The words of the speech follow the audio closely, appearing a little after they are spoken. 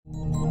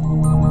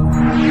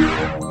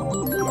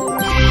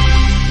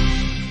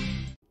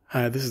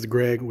Hi, this is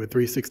Greg with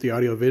 360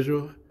 Audio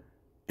Visual,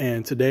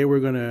 and today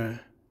we're going to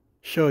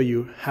show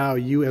you how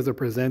you as a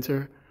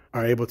presenter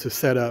are able to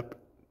set up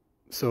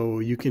so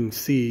you can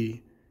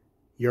see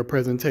your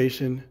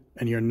presentation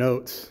and your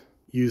notes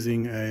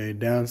using a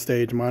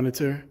downstage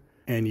monitor,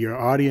 and your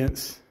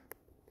audience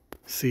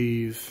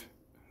sees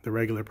the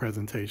regular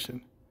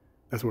presentation.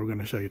 That's what we're going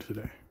to show you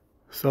today.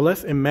 So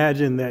let's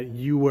imagine that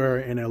you were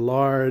in a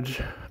large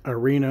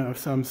arena of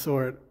some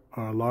sort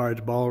or a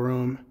large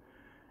ballroom,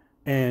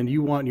 and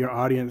you want your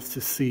audience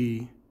to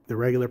see the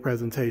regular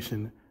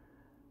presentation,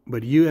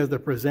 but you as the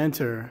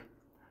presenter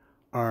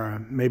are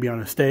maybe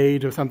on a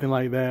stage or something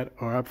like that,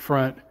 or up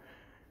front,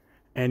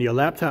 and your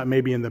laptop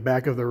may be in the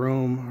back of the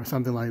room or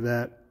something like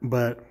that,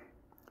 but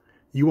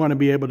you want to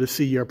be able to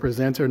see your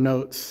presenter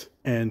notes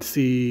and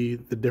see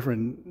the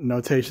different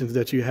notations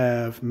that you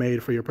have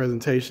made for your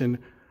presentation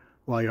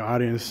while your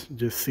audience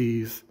just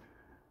sees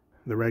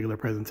the regular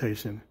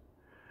presentation.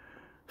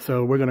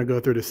 So we're going to go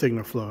through the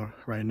signal flow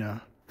right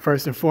now.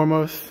 First and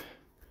foremost,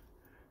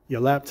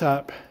 your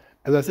laptop.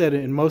 As I said,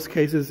 in most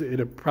cases,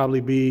 it'll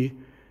probably be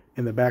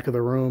in the back of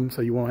the room,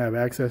 so you won't have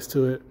access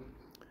to it.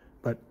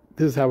 But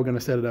this is how we're going to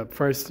set it up.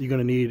 First, you're going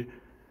to need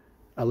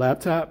a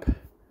laptop.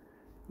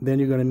 Then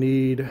you're going to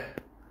need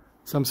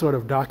some sort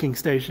of docking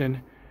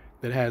station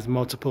that has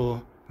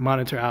multiple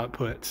monitor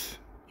outputs.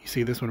 You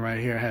see this one right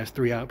here has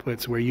 3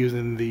 outputs. We're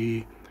using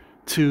the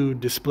 2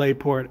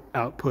 DisplayPort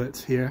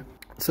outputs here.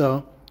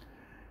 So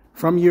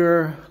from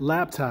your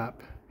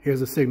laptop, here's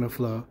the signal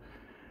flow.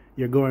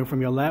 You're going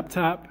from your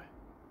laptop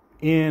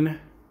in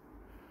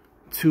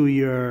to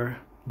your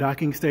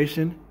docking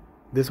station.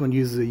 This one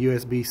uses a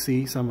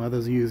USB-C. Some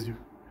others use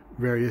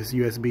various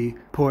USB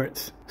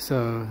ports.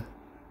 So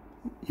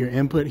your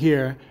input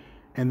here,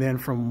 and then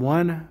from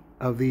one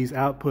of these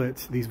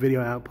outputs, these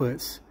video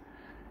outputs,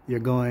 you're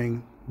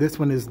going, this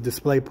one is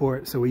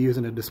DisplayPort, so we're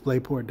using a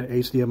DisplayPort to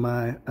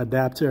HDMI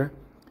adapter.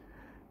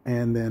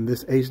 And then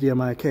this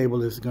HDMI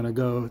cable is going to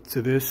go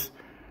to this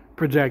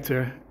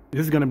projector.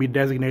 This is going to be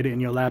designated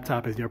in your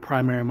laptop as your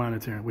primary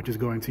monitor, which is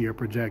going to your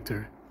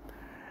projector.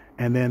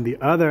 And then the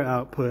other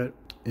output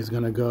is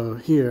going to go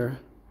here.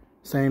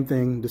 Same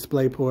thing,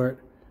 DisplayPort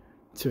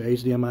to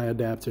HDMI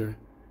adapter.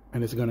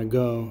 And it's going to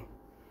go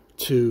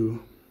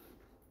to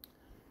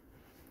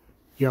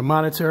your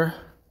monitor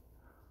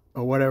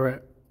or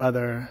whatever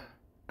other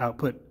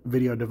output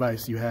video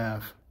device you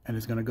have. And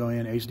it's going to go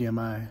in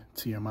HDMI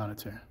to your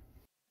monitor.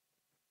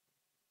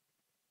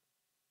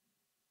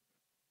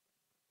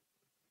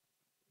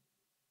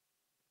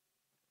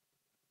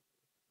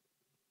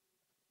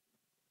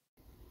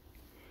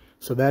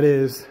 So that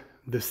is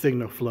the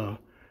signal flow.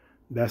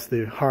 That's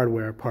the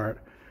hardware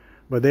part.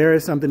 But there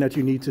is something that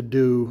you need to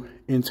do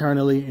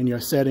internally in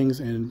your settings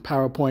in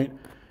PowerPoint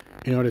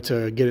in order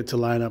to get it to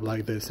line up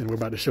like this. And we're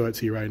about to show it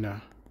to you right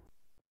now.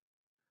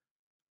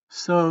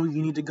 So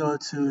you need to go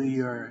to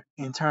your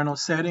internal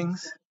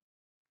settings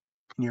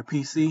in your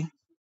PC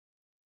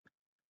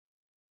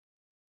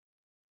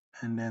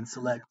and then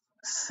select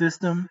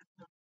System,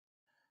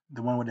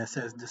 the one that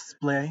says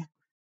Display.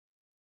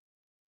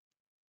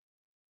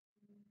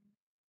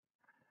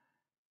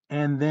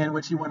 And then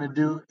what you want to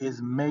do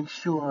is make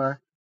sure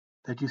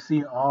that you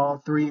see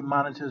all 3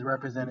 monitors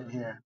represented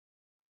here.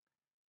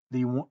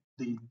 The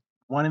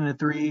 1 and the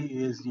 3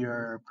 is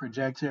your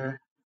projector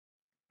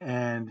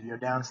and your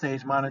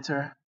downstage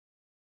monitor.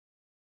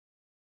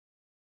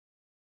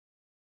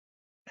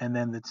 And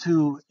then the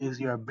 2 is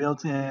your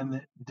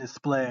built-in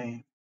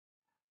display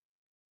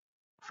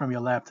from your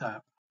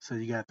laptop. So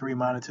you got 3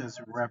 monitors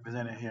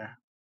represented here.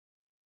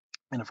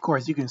 And of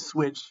course, you can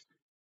switch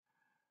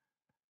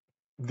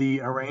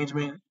the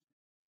arrangement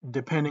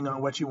depending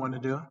on what you want to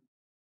do.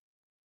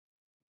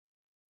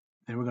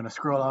 Then we're going to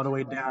scroll all the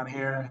way down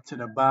here to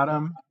the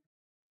bottom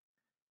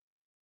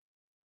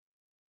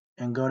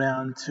and go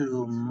down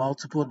to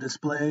multiple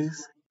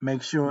displays.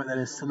 Make sure that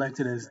it's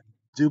selected as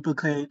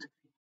duplicate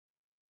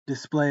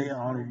display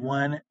on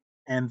 1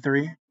 and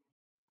 3.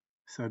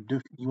 So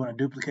you want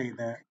to duplicate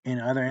that.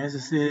 In other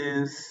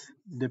instances,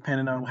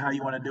 depending on how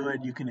you want to do it,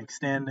 you can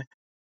extend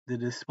the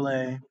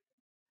display.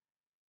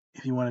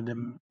 If you wanted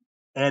to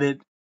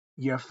edit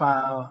your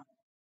file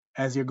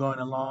as you're going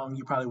along,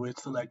 you probably would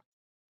select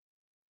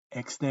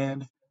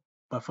extend.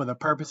 But for the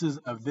purposes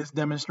of this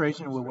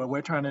demonstration, what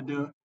we're trying to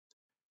do,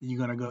 you're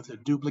going to go to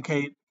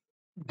duplicate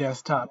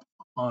desktop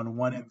on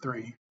 1 and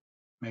 3.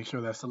 Make sure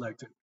that's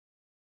selected.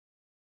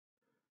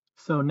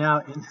 So now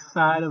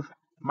inside of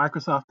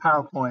Microsoft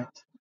PowerPoint,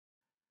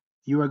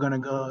 you are going to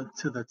go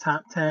to the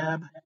top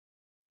tab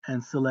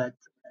and select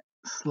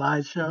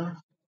Slideshow.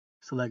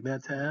 Select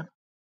that tab.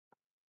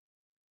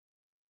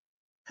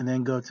 And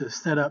then go to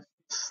Setup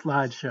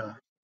Slideshow.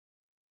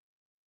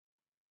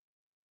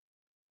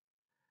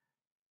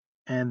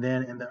 And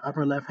then in the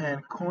upper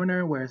left-hand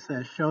corner where it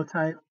says Show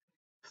Type,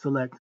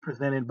 select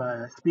Presented by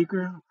a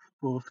Speaker,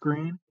 full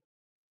screen.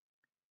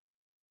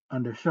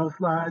 Under Show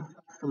Slides,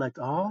 select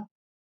All.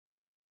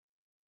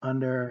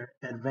 Under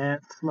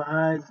Advanced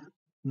Slides,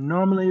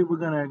 normally we're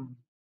going to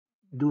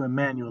do it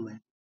manually.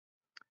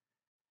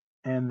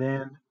 And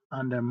then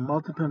Under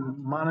multiple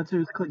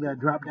monitors, click that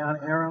drop down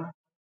arrow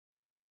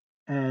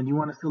and you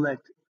want to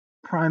select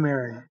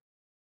primary.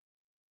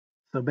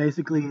 So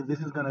basically this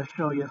is going to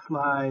show your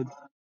slides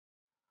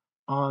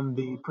on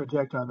the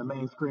projector on the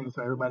main screen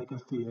so everybody can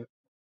see it.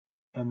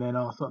 And then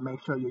also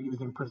make sure you're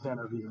using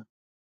presenter view.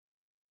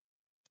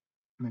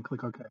 And then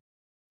click OK.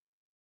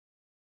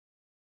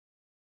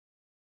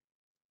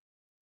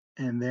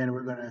 And then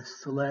we're going to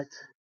select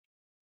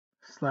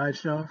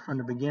slideshow from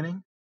the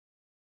beginning.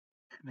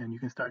 And then you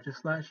can start your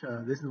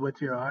slideshow. This is what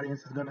your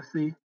audience is going to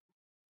see.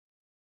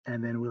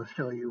 And then we'll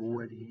show you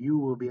what you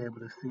will be able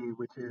to see,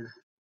 which is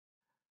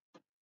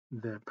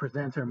the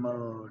presenter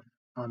mode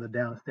on the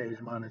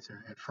downstage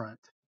monitor at front.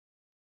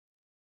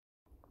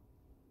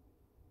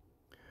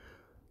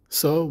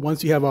 So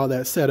once you have all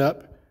that set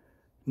up,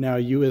 now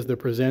you as the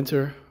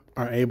presenter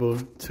are able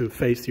to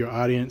face your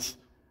audience,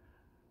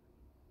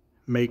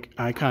 make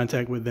eye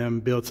contact with them,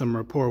 build some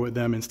rapport with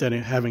them instead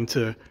of having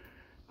to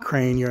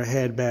crane your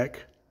head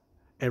back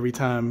every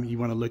time you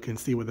want to look and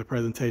see what the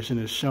presentation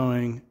is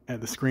showing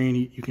at the screen.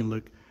 You can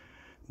look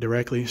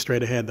directly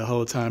straight ahead the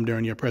whole time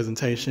during your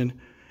presentation.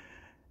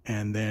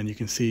 And then you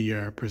can see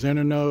your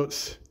presenter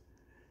notes.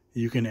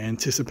 You can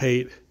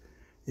anticipate.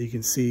 You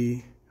can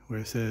see where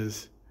it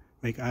says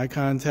make eye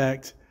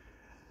contact.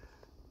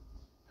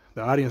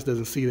 The audience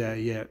doesn't see that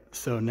yet.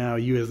 So now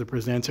you as the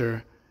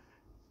presenter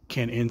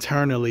can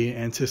internally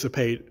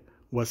anticipate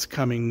what's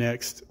coming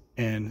next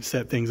and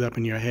set things up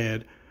in your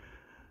head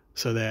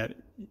so that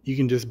you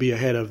can just be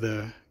ahead of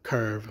the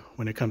curve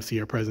when it comes to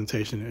your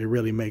presentation. It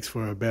really makes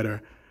for a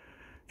better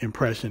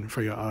impression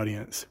for your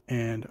audience.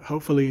 And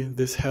hopefully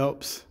this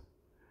helps.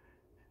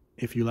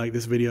 If you like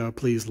this video,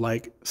 please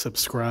like,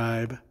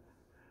 subscribe.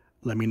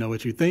 Let me know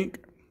what you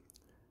think.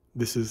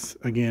 This is,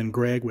 again,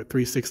 Greg with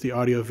 360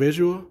 Audio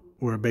Visual.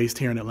 We're based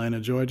here in Atlanta,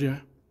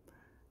 Georgia.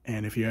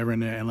 And if you're ever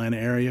in the Atlanta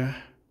area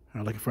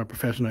or looking for a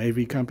professional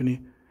AV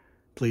company,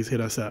 please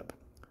hit us up.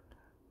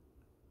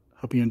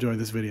 Hope you enjoyed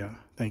this video.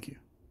 Thank you.